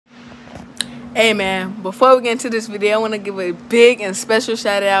Hey man, before we get into this video, I want to give a big and special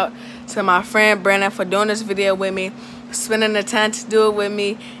shout out to my friend Brandon for doing this video with me, spending the time to do it with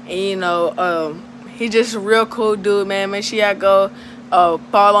me, and he just a real cool dude, man. Make sure y'all go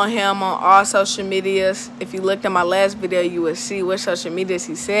follow him on all social medias. If you looked at my last video, you would see what social medias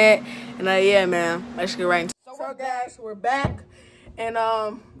he said. And yeah, man, let's get right into it. So guys, we're back, and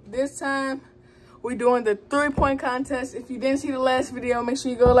this time we're doing the 3-point contest. If you didn't see the last video, make sure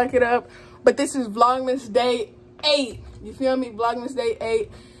you go look it up. But this is Vlogmas Day 8. You feel me? Vlogmas Day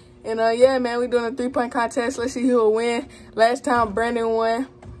 8. And yeah, man, we're doing a 3-point contest. Let's see who will win. Last time Brandon won.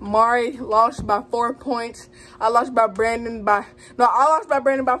 Mari lost by 4 points. I lost by Brandon by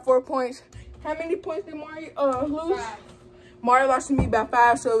 4 points. How many points did Mari lose? 5. Mari lost to me by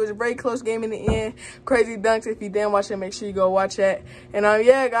 5, so it was a very close game in the end. Crazy dunks. If you didn't watch it, make sure you go watch that. And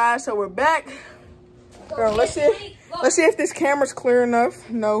yeah, guys, so we're back. Let's see if this camera's clear enough.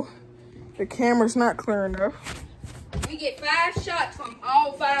 No, the camera's not clear enough. We get 5 shots from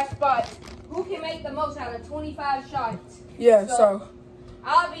all 5 spots. Who can make the most out of 25 shots? Yeah, so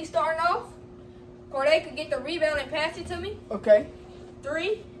I'll be starting off. Corday could get the rebound and pass it to me. Okay.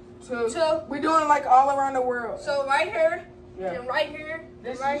 3, 2. We're doing like all around the world. So right here, yeah. and right here,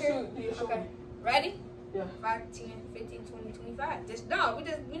 This and right is here. Okay. Ready? Yeah. 5, 10, 15, 20, 25.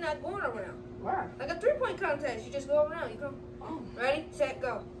 We're not going around. Wow. Like a 3-point contest. You just go around. You come. Oh. Ready, set,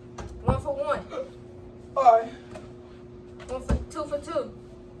 go. 1 for 1. All right. 2 for 2.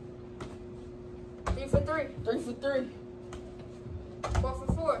 3 for 3. 3 for 3. 4 for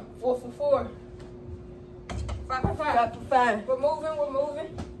 4. 4 for 4. 5 for 5. 5 for 5. We're moving.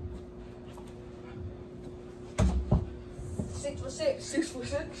 6 for 6. 6 for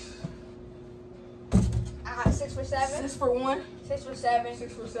 6. 6 for 7. 6 for 1. 6 for 7.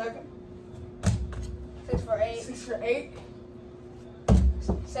 6 for 7. 6 for 8. 6 for 8.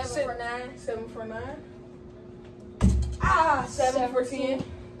 7 for 9. 7 for 9. 7 for 10.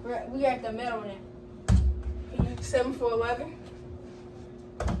 We are at the middle now. 7 for 11.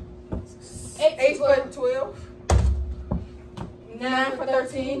 8 for 12. 9 for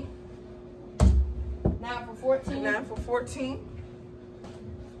 13. 9 for 14. 9 for 14.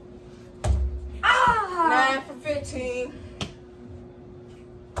 9 for 15.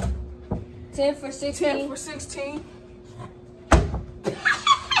 10 for 16. 10 for 16.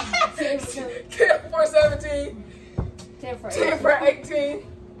 10 for 17. 10 for 10 for 18.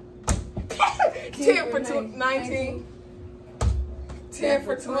 10 for 19. 10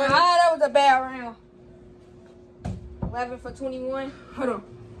 for 20. That was a bad round. 11 for 21. Hold on.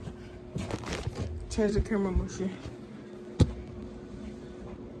 Change the camera motion.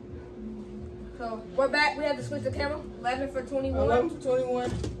 So we're back. We have to switch the camera. 11 for 21. 11 for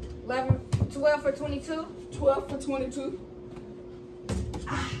 21. 12 for 22. 12 for 22.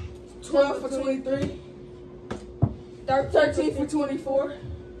 12 for 23. 13 for 24.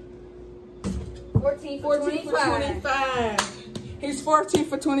 14 for 25. He's 14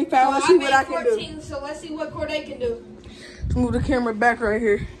 for 25. Let's see what I can do. So let's see what Corday can do. Let's move the camera back right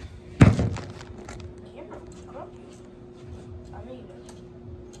here.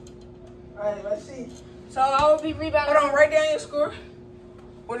 Alright, let's see. So I will be rebounding. Hold on, write down your score.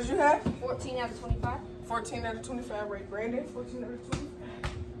 What did you have? 14 out of 25. 14 out of 25, right? Brandon, 14 out of 25.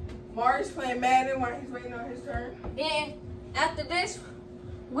 Mari's playing Madden while he's waiting on his turn. Then after this,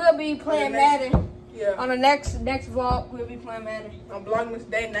 we'll be playing next, Madden. Yeah. On the next vlog, we'll be playing Madden. On Vlogmas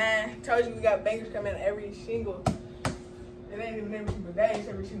Day 9. Told you we got bangers coming every single. It ain't even every single day, it's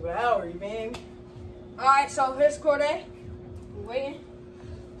every single hour, you man. Alright, so here's Corday. We're waiting.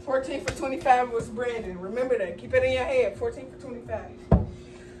 14 for 25 was Brandon. Remember that. Keep it in your head. 14 for 25.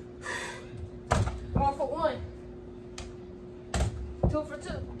 1 for 1. 2 for 2.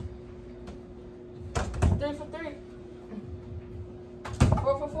 3 for 3.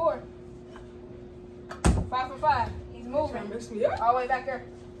 4 for 4. 5 for 5. He's moving. Mess me up. All the way back there.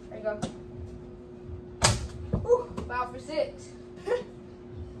 There you go. Ooh, 5 for 6.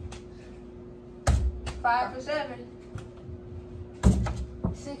 5 for 7.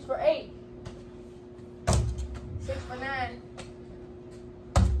 6 for 8. 6 for 9.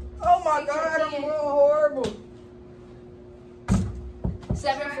 Oh my 6 for God, 10. I'm doing horrible.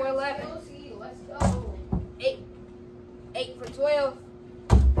 7 for 11. Let's go. 8 for 12.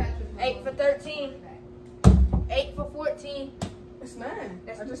 8 for 13. 8 for 14. It's 9.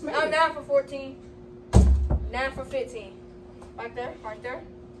 I just made 9 it. for 14. 9 for 15. Right there, right there.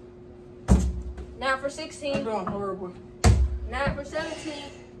 9 for 16. I'm doing horrible. 9 for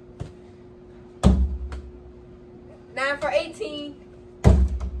 17. 9 for 18.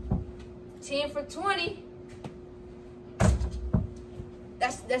 10 for 20.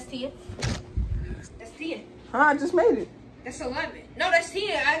 That's 10. That's 10. Huh? I just made it. That's 11. No, that's 10.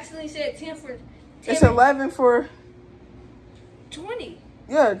 I actually said 10 for 10. It's 11 for 20.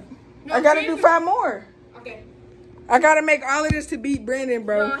 Yeah. No, I gotta do 5 more. Okay. I gotta make all of this to beat Brandon,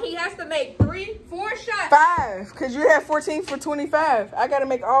 bro. No, he has to make 4 shots. 5, because you have 14 for 25. I gotta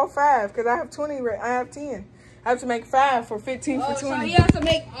make all 5, because I have 20. I have 10. I have to make 5 for 15 for 20. So he has to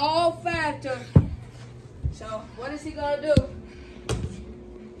make all 5 to. So what is he gonna do?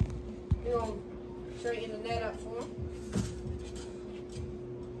 You gonna straighten the net up for him?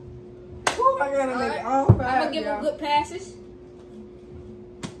 Woo, I gotta make all 5. I'm gonna give him good passes.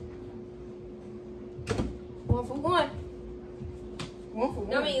 1 for 1. 1 for 1.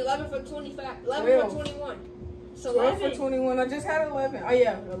 No, I mean 11 for 25. 11 12. for 21. So 12 11 for 21. I just had 11. Oh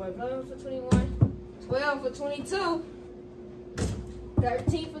yeah, 11. 11 for 21. 12 for 22.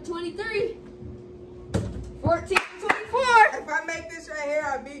 13 for 23. 14 for 24. If I make this right here,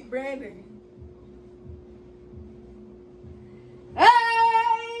 I beat Brandon. Hey!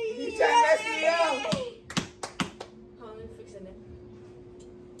 You trying to mess me up? Hold on, let me fix it.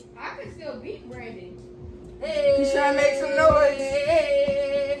 I can still beat Brandon. He's trying to make some noise.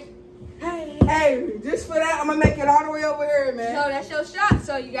 Hey, just for that, I'm gonna make it all the way over here, man. So that's your shot,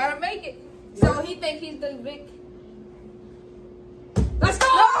 so you gotta make it. So he think he's the big. Let's go!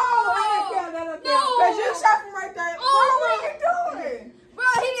 No! Because you shot from right there. Oh, Bro, what are you doing? Bro,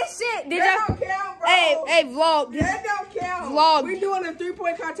 he just shit. That don't count, bro. Hey, vlog. That don't count. Vlog. We doing a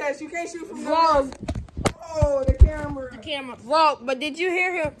 3-point contest. You can't shoot from Vlog. Oh, the camera. Vlog. But did you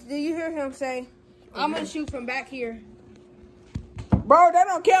hear him? Did you hear him say, "I'm gonna shoot from back here"? Bro, that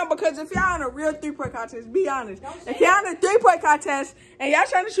don't count because if y'all in a real 3-point contest, be honest. If y'all in a 3-point contest and y'all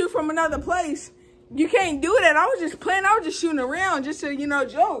trying to shoot from another place, you can't do that. I was just playing. I was just shooting around just to,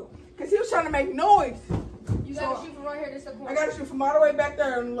 joke. Because he was trying to make noise. You gotta shoot from right here. This the point. I got to shoot from all the way back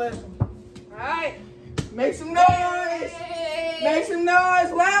there on the last one. All right. Make some noise. Hey. Make some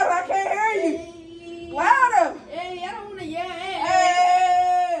noise. Loud. I can't hear you. Louder. Hey, I don't want to yell.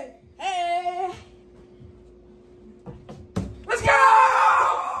 Hey. Hey. Let's go!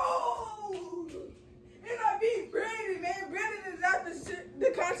 And I beat Brandon, man. Brandon is out the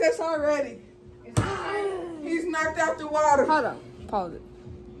contest already. He's knocked out the water. Hold on. Pause it.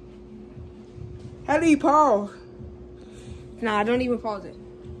 How do you pause? Nah, don't even pause it.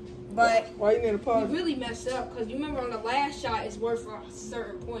 But why you need to pause? You really messed up because you remember on the last shot it's worth a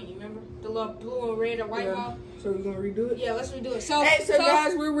certain point. You remember the little blue and red or white ball? So we're gonna redo it? Yeah, let's redo it. So, hey, so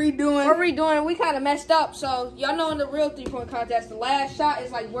guys, we're redoing. We're redoing. We kind of messed up. So y'all know in the real 3-point contest, the last shot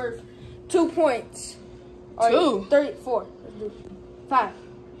is like worth 2 points. 2, 3, 4. Let's do 5.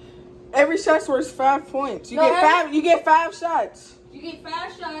 Every shot's worth 5 points. You get 5. You get 5 shots. You get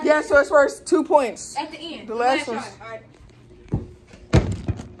 5 shots. Yeah, so it's worth 2 points. At the end. The last one. All right.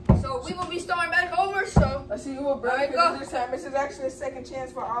 So we will be starting back over. So let's see who will break it this time. This is actually a second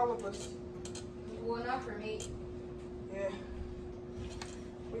chance for all of us. Well, not for me. Yeah.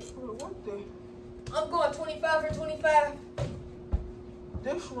 Wait, what the? I'm going 25 for 25.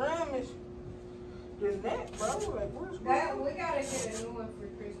 This ram is that, bro. Like, where's that? We gotta get a new one for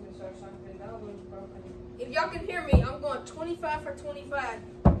Christmas or something. That one's broken. If y'all can hear me, I'm going 25 for 25.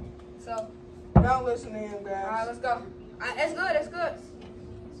 So. Don't listen to him, guys. All right, let's go. That's good. That's good.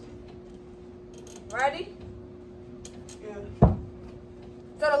 Ready? Yeah.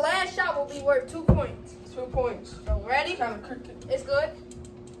 So the last shot will be worth 2 points. 2 points. So ready? Kind of crooked. It's good.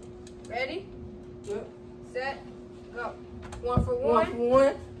 Ready? Yep. Set. Go. 1 for 1. 1 for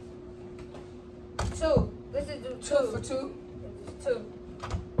 1. 2. This is do 2 for 2. 2.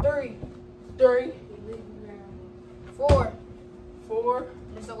 3. 3. 4. 4.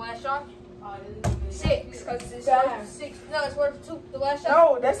 This is the last shot. 6. Because it's 5. worth 6. No, it's worth 2. The last shot.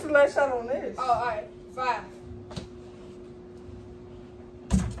 No, that's the last shot on this. Oh, all right. 5.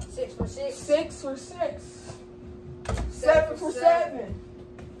 6 for 6. 6 for 6. 7 for 7.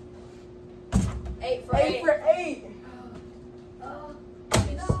 8 for 8 8. for 8. No.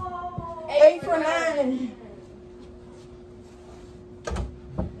 8 for 9.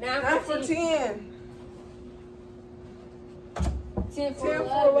 9 for 10. 10 for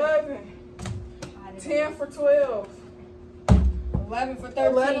 11. 10 for 12. 11 for 13.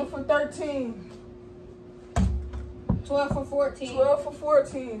 11 for 13. 12 for 14. 12 for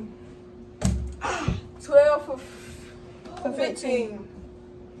 14. 12 for 15.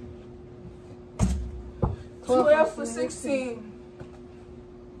 12 for 16.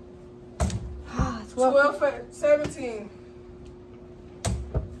 12 for 17.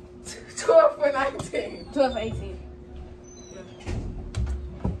 12 for 19. 12 for 18.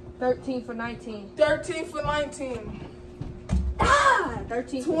 13 for 19. 13 for 19.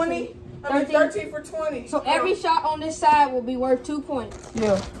 13 for 20. I mean 13 for 20. So every shot on this side will be worth 2 points.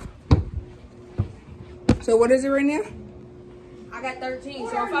 Yeah. So what is it right now? I got 13.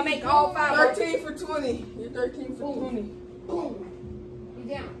 So if I make all 5. 13 for 20. You're 13 for 20. Boom. You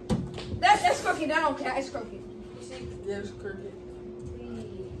down. That's crooked. That don't count. It's crooked. You see? Yeah, it's crooked.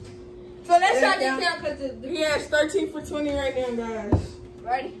 So that shot didn't count because He has 13 for 20 right now, guys.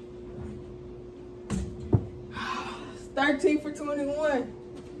 Ready? 13 for 21.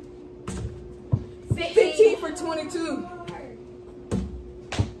 15. 15 for 22.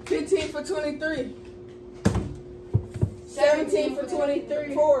 15 for 23. 17 for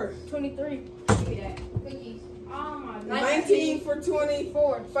 23. 23. Give me that. Cookies. Oh my God. 19 for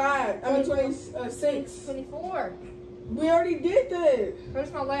 24. 5. I mean 26. 24. We already did that.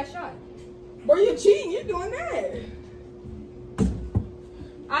 Where's my last shot? Bro, you're cheating. You're doing that.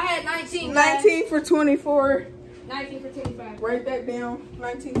 I had 19. Guys. 19 for 24. 19 for 25. Write that down.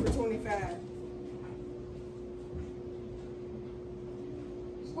 19 for 25.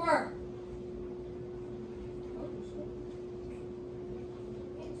 Score.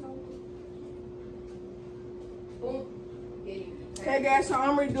 Boom. Okay, guys, so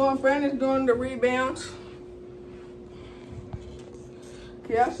I'm redoing. Brandon's doing the rebounds.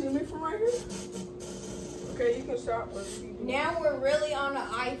 Can y'all see me from right here? Okay, you can stop. Now we're really on the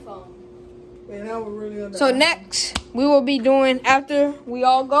iPhone. Yeah, now we're really on the So next, we will be doing, after we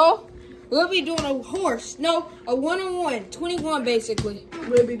all go, we'll be doing a horse. No, a one-on-one, 21 basically.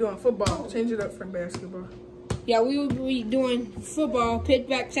 We'll be doing football. Change it up from basketball. Yeah, we will be doing football, pitch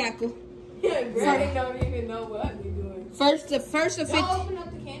back tackle. Yeah, Granny don't even know what I be doing. First to 50. Don't open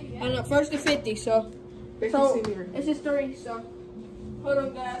up the candy. I know, first to 50, so. They can see me right It's just 3, so. Hold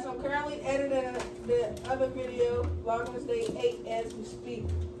on, guys. I'm currently editing the other video, Vlogmas Day 8, as we speak.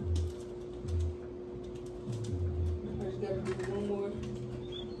 I just gotta do one more.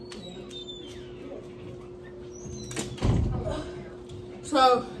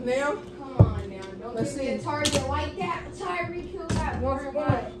 So now, Come on now, don't let's give me see. a target like that. Tyreek Hill got 1 for 1.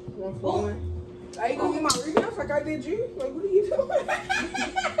 1 for 1. I ain't gonna get my rebounds like I did you. Like, what are you doing?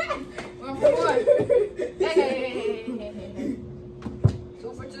 1 for 1. Hey.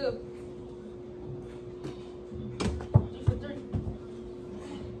 2 for 2. 2 for 3.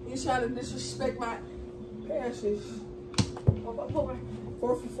 You trying to disrespect my passes. 4 for 4.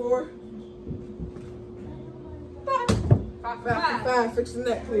 4 for 4. 5 5 for 5. Fix the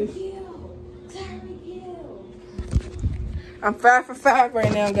net, please. Tyreek Hill. I'm 5 for 5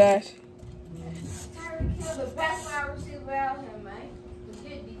 right now, guys. Tyreek Hill, the best wide receiver out here, man.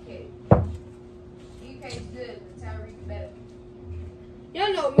 Forget DK. DK's good, but Tyreek's better.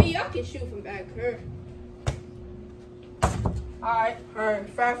 Y'all know me, y'all can shoot from back here. Alright,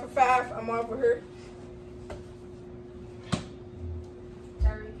 5 for 5. I'm over here.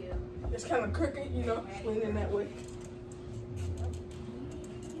 Tyreek Hill. It's kind of crooked, you know, leaning that way.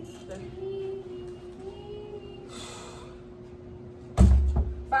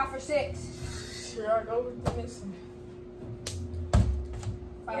 5 for 6. Sure, I go with the missing.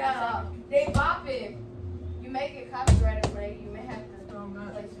 5 Yeah, they bopping. You make it copyrighted, right? You may have to No, I'm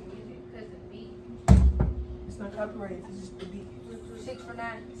not. play some music because of the beat. It's not copyrighted, it's just the beat. 6 for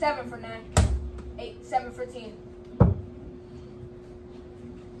 9. 7 for 9. 7 for 10.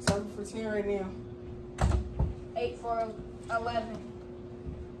 7 for 10 right now. 8 for 11.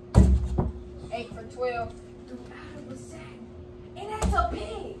 8 for 12. Dude, out of the sack. And that's a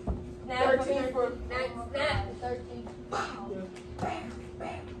pig. 13 for 13. Wow. Yeah. Bam,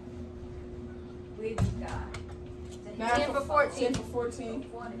 bam. We got 9 10 for 14. 10 for 14.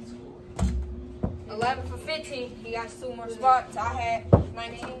 11 for 15. He got 2 more spots. I had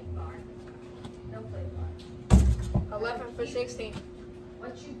 19. No play bar. 11 for 16.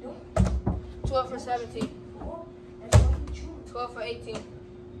 What you doing? 12 for 17. That's what you choose. 12 for 18.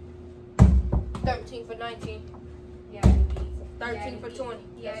 13 for 19. Yeah, 13 for 20.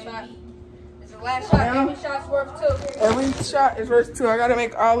 That's Yeah, 5. It's the last shot. Now- Every shot's worth 2. Every shot is worth 2. I gotta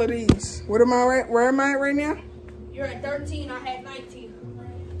make all of these. What am I right? Where am I at right now? You're at 13. I had 19.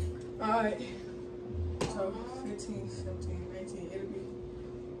 Alright. So 15, 17, 18. It'll be.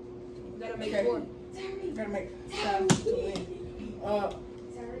 You gotta make Okay. 4. Gotta make 5 to win.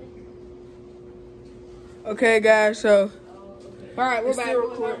 Okay, guys. So All right, we're it's back. still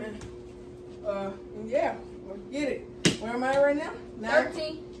recording. Yeah. Let's get it. Where am I at right now?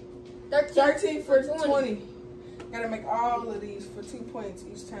 13. 13 for 20. Gotta make all of these for 2 points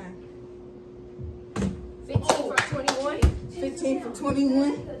each time. 15 for 21. 15 for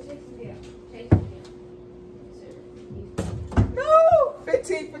 21. No!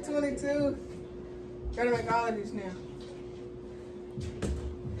 15 for 22. Gotta make all of these now.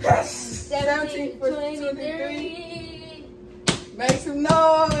 Yes! 14 for 23. Make some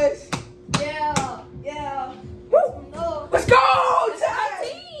noise. Yeah. Yeah. Woo. No. Let's go. That's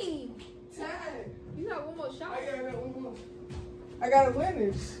Time. 19. Time. You got one more shot. I got one more. I gotta win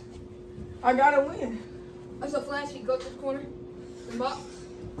this. I gotta win. That's a flash. You go to the corner. The box.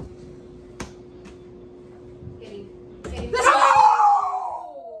 Get him. Get him. Let's go.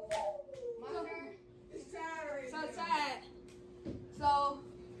 My turn. It's tied right So now. tied. So.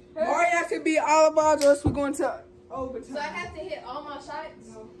 Mario has to beat all of ours, or else we're going to overtime. So I have to hit all my shots?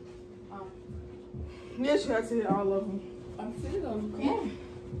 No. Yes, you have to hit all of them. I'm sitting on them. Come on.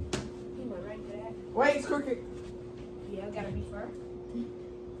 He went right to that. Wait, it's crooked. Yeah, I gotta be fair.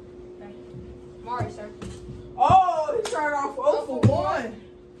 Okay. Mari, sir. Oh, he started off 0 for 1.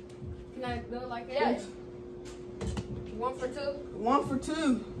 Can I do it like that? 1 for 2. 1 for 2.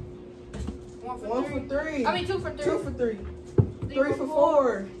 1 for 1 3. for 3. I mean 2 for 3. 2 for 3. 3 3 for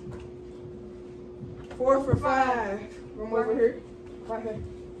 4. 4 for 5. From over here. Right here.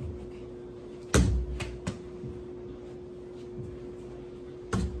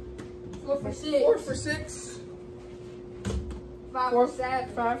 4 for 6. 4 for 6. 5 4 for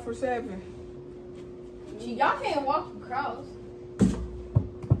 7. 5 for 7. Gee, y'all can't walk across.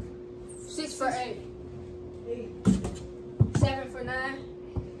 6 for 8. 8. 7 for 9.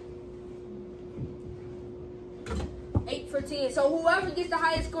 8 for 10. So whoever gets the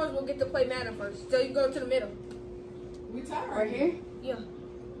highest scores will get to play Madden first. So you go to the middle. We tied Right here? Yeah.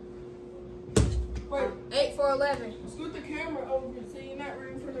 Wait. 8 for 11. Scoot the camera over so you're not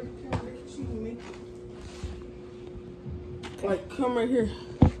right in front of the camera. They can shoot me. Like, come right here.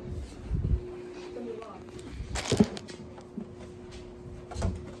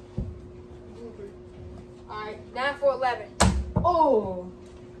 Alright, 9 for 11. Oh.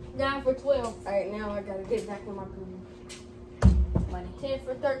 9 for 12. Alright, now I gotta get back in my groove. 10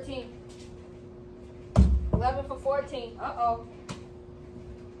 for 13. 11 for 14. Uh-oh.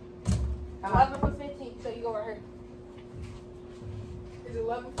 11 for 15. So you go right here. It's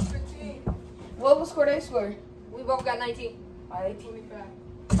 11 for 15. What was score they score? We both got 19. Alright, 25.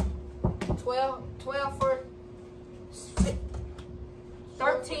 12 for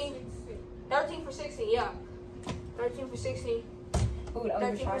 13. 13 for 16, yeah. 13 for 16. Ooh,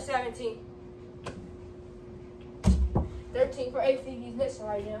 13 for 17. 13 for 18. He's missing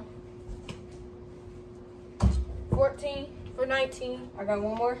right now. 14 for 19. I got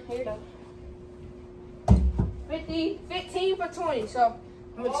one more. Here you go. 15 for 20. So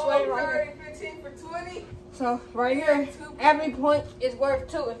I'm gonna sway right here. 15 for 20. So right here, every point is worth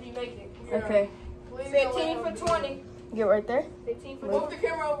 2 if you make it. Yeah. Okay. 15 for 20. Get right there. 15 for Move the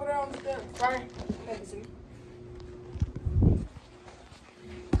camera over there on the steps. Right.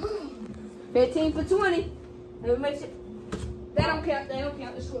 15 for 20. Let me make sure. That don't count. That don't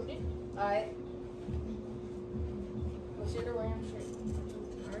count. It's scripted. Alright. Consider where I'm straight.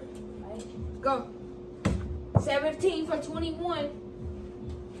 Alright. Go. 17 for 21.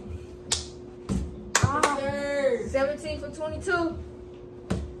 Ah. 17 for 22.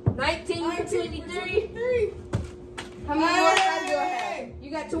 19 for 23. How many more shots do I have?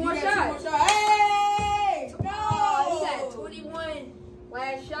 You got 2 more shots. Hey! Go! Oh, he got 21.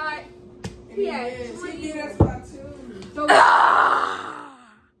 Last shot. He had 20. He did us by 2. So, We gotta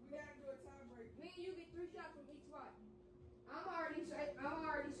do a tiebreak. me and you get 3 shots from each spot. I'm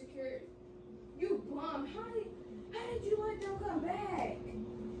already secured. You bum. How did you let them come back?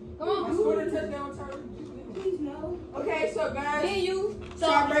 Come on. I scored a touchdown turn. Please no. Okay, so guys, Me and you. So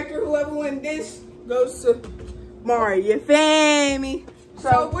tiebreaker, whoever wins this goes to Mari. You feel me?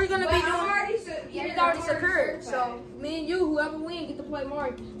 So we're gonna be doing. He's already secured. So me and you, whoever wins, get to play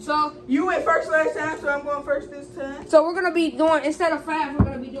Mario. So You went first last time, so I'm going first this time. So we're gonna be doing, instead of 5, we're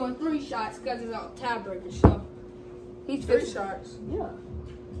gonna be doing 3 shots because it's a tiebreaker. So he's 3 fixing- shots. Yeah,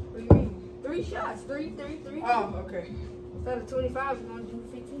 What do you mean? 3 shots. 3. Oh, okay. Instead of 25, we're gonna do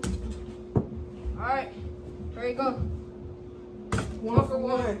 15. All right, there you go. 1 for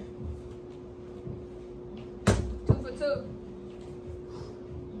 1. 2 for 2.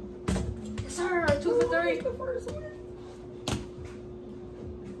 Yes, sir. 2 for 3. The first one. 2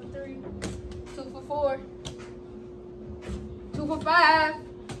 for 3. 2 for 4. 2 for 5.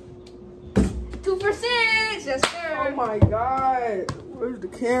 2 for 6. Yes, sir. Oh my God. Where's the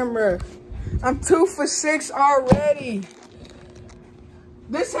camera? I'm 2 for 6 already.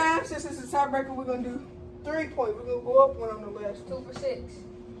 This time, since it's a tiebreaker, we're going to do 3 points. We're going to go up one on the last 2 one. for 6.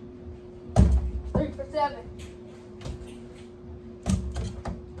 3 for 7.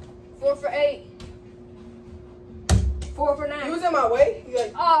 4 for 8. 4 for 9. You was in my way. You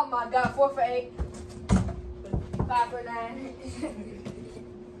like, Oh my God, 4 for 8. 5 for 9.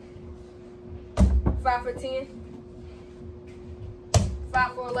 5 for 10.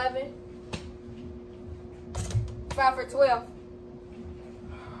 5 for 11. 5 for 12.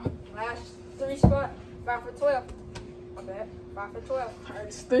 Last 3 spot. 5 for 12. My bad. 5 for 12. All right,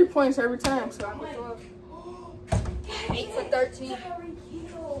 it's 3 points every time. So 5 for 12. 8 for 13. 8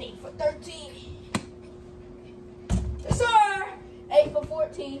 for 13. Yes, sir. 8 for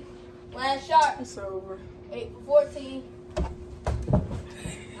 14. Last shot. it's over. 8 for 14.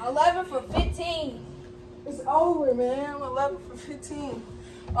 11 for 15. It's over, man. I'm 11 for 15.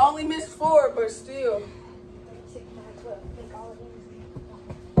 I only missed 4, but still. 6, 9, 12. Take all of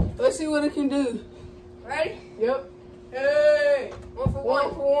these. Let's see what it can do. Ready? Yep. Hey. 1 for 1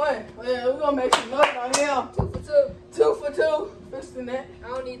 1. for 1. Yeah, we're gonna make some noise on him. 2 for 2. 2 for 2. Fix the net. I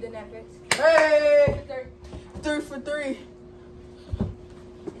don't need the net fix. Hey. 3. 3 for 3.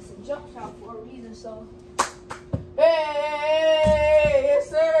 It's a jump shot for a reason, so. Hey. Yes,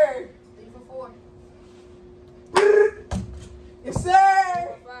 sir. 3 for 4. Yes, sir.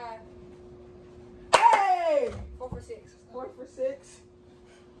 4 for 5. Hey. 4 for 6. 4 for 6.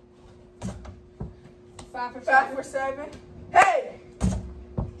 5 for 7. 5 for 7. Hey.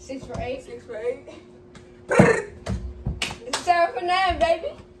 6 for 8. 6 for 8. It's 7 for 9, baby.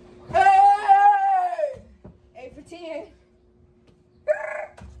 Hey. 8 for 10.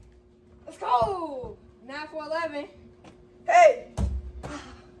 Let's go. 9 for 11. Hey.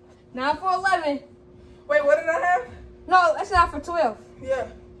 9 for 11. Wait, what did I have? No, that's 9 for 12. Yeah.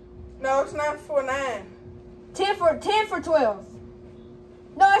 No, it's 9 for 9. 10 for 12.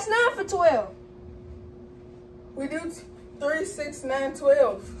 No, it's 9 for 12. We do 3, 6, 9,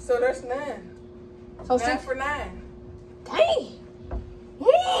 12. So that's 9. So 9 6 for 9. Dang. Wait, no,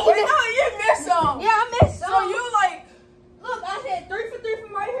 you missed some. Yeah, I missed some. So you like Look, I said 3 for 3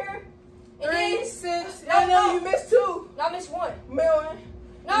 from right here. And 3, then, 6. No, And then no. you missed 2 No, I missed 1. million.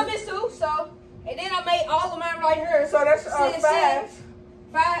 No, I missed 2. So, and then I made all of mine right here. So that's 6, 5.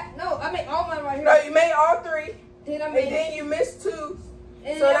 5. No, I made all mine right here. No, you made all 3. Then I And made. then you missed 2.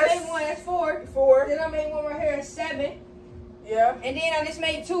 And so then I that's made 1. That's 4. 4. Then I made 1 right here. It's 7. Yeah. And then I just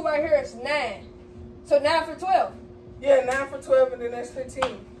made 2 right here. It's 9. So 9 for 12. Yeah, 9 for 12, and then that's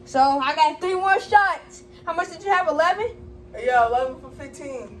 15. So I got 3 more shots. How much did you have? 11. Yeah, 11 for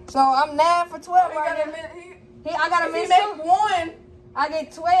 15. So I'm 9 for 12 He right got now. a I got a if he miss make 2. 1. I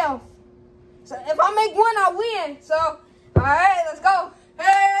get 12. So if I make 1, I win. So all right, let's go.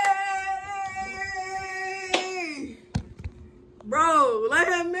 Hey! Bro, let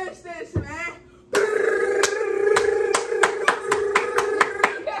him miss this, man.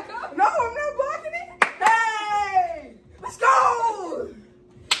 No, I'm not blocking it. Hey! Let's go!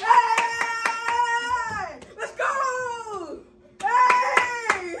 Hey! Let's go!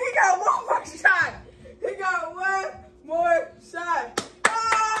 Hey! He got 1 more shot. He got 1 more shot.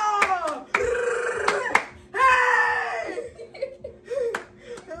 Oh! Hey!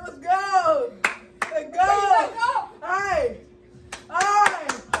 Let's go! Let's go! Hey! Hey!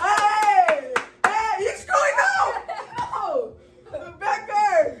 Hey! Hey! You screwing no! No!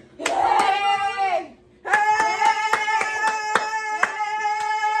 Backer! Hey!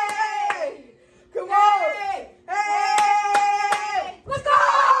 Hey! Come on! Hey! Let's go!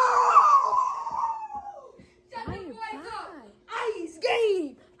 Shut the boys up. Ice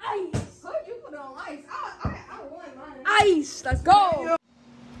game. Ice. What you put on ice? I won mine. Ice. Let's go.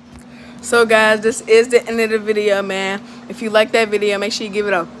 So guys, this is the end of the video, man. If you like that video, make sure you give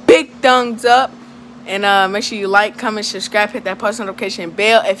it a big thumbs up. And make sure you like, comment, subscribe, hit that post notification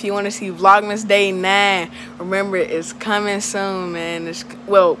bell if you want to see Vlogmas Day 9. Remember, it's coming soon, man.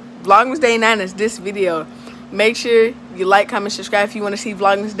 Vlogmas Day 9 is this video. Make sure you like, comment, subscribe if you want to see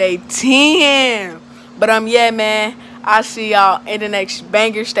Vlogmas Day 10. But yeah, man, I'll see y'all in the next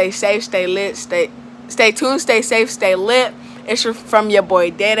banger. Stay safe, stay lit, stay tuned, stay safe, stay lit. It's from your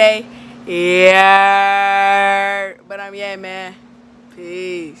boy Dede. Yeah. But yeah, man.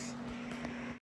 Peace.